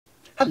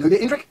Hello there,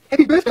 Endrick.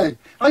 Happy birthday.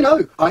 I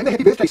know, I'm the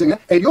Happy Birthday Singer,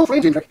 and your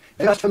friend Endrick.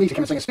 They asked for me to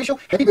come and sing a special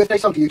happy birthday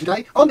song to you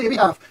today on their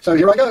behalf. So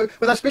here I go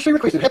with a specially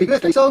requested happy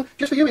birthday song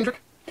just for you, Endrick.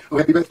 Oh,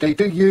 happy birthday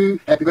to you,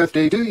 happy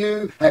birthday to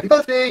you, happy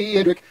birthday,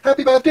 Endrick,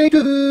 happy birthday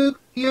to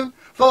you.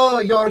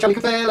 For you're a jolly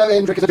good fellow,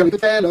 Endrick is a jolly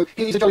good fellow,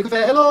 he's a jolly good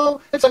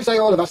fellow, and so say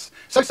all of us,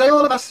 so say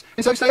all of us,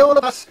 and so say all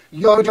of us.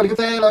 You're a jolly good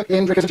fellow,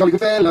 Endrick is a jolly good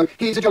fellow,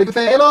 he's a jolly good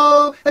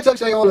fellow, and so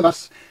say all of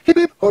us. Hip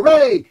hip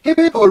hooray, hip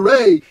hip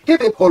hooray,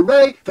 hip hip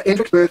hooray for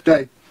Endrick's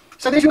birthday.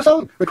 So there's your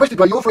song, requested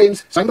by your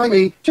friends, sung by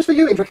me, just for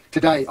you, Endrick,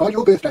 today on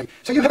your birthday.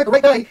 So you have a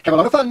great day, have a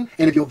lot of fun,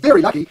 and if you're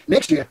very lucky,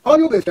 next year, on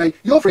your birthday,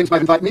 your friends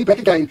might invite me back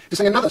again to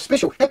sing another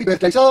special happy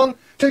birthday song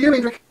to you,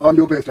 Endrick, on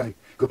your birthday.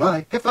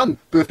 Goodbye, have fun,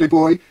 birthday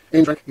boy.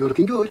 Endrick, you're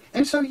looking good,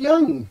 and so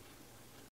young.